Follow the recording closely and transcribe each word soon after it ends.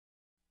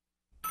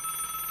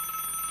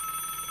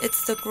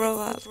It's the grow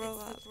up.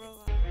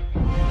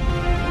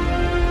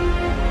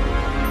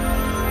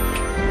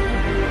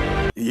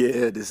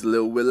 Yeah, this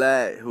Lil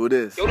Willette. Who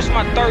this? Yo, this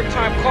my third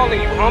time calling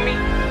you, homie.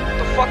 What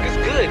the fuck is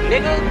good,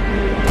 nigga?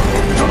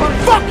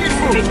 Fucking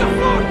move! Take the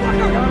floor,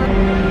 fucker!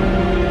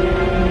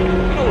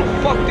 You know what the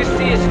fuck this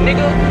is,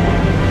 nigga?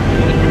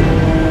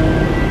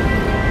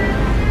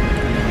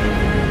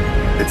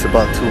 It's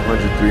about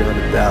 200,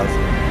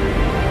 300,000.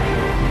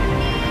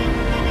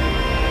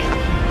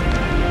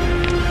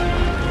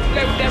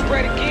 Play with that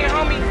bread again,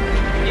 homie?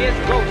 Yeah, it's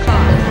go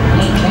time.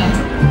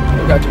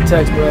 I got your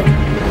text, bro.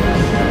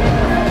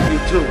 You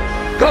too.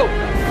 Go!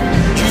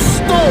 You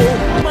stole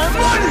my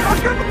money!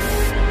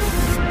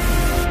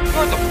 You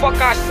know what the fuck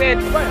I said?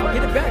 Right, I'll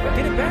get it back. I'll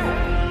get it back.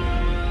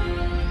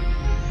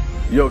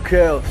 Yo,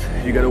 Kels,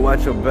 you gotta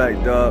watch your back,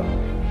 dog.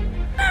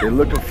 They're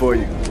looking for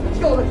you.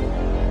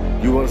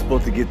 You weren't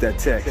supposed to get that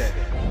text.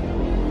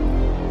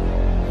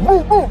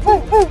 Move.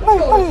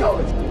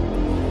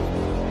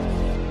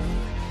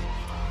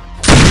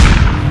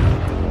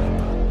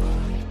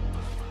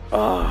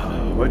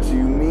 What do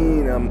you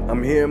mean?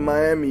 I'm here in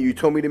Miami. You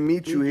told me to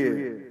meet you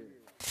here.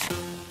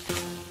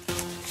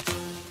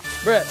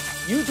 Brett,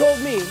 you told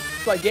me,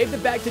 so I gave the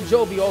bag to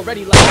Joby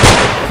already last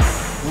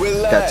night.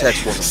 That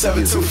text wasn't for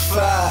you.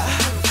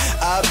 725.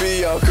 I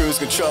be on cruise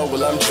control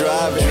while I'm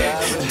driving,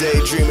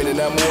 daydreaming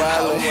and I'm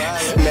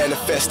wildin',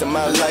 manifesting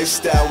my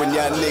lifestyle when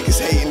y'all niggas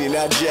hating and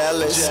not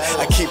jealous.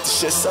 I keep the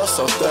shit so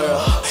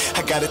thorough.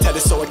 I got it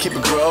tatted so I keep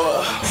it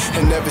grow up.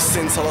 And ever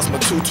since I lost my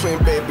two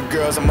twin baby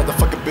girls, a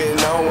motherfucker been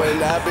on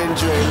and I've been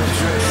dreaming,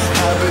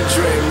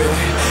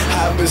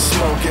 I've been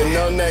smoking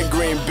on that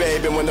green,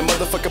 baby. When the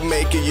motherfucker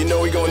make it, you know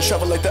we gon'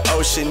 travel like the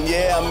ocean.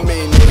 Yeah, I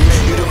mean it.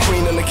 You the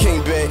queen and the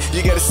king, babe.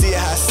 You gotta see it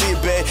how I see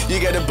it, babe. You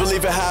gotta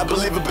believe it how I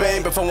believe it,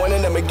 babe. If I want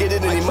it, I'ma get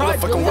it any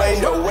motherfucking way.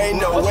 No way,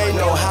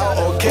 no how.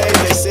 Okay,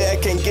 they say I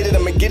can't get it,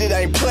 I'ma get it.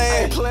 I ain't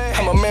playing.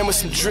 I'm a man with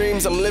some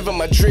dreams. I'm living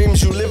my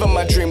dreams. You living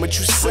my dream. What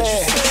you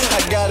saying? I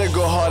gotta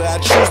go harder. I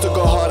choose to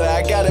go harder.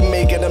 I gotta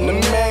make it. I'm the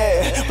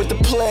man with the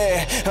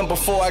plan. And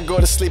before I go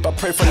to sleep, I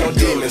pray for no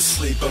demons.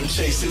 Sleep, I'm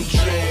chasing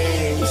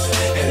dreams.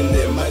 And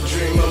in my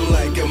dream, I'm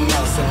like a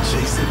mouse. I'm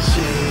chasing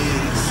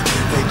cheese.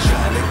 They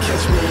trying to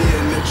catch me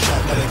in the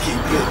trap, but I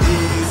keep it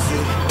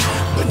easy.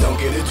 But don't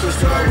get it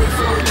twisted, I wait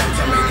for a long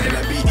time and then I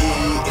be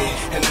eating.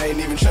 And I ain't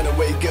even trying to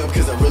wake up,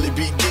 cause I really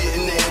be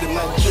getting it in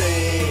my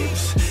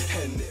dreams.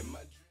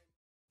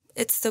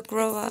 It's the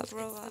grow up.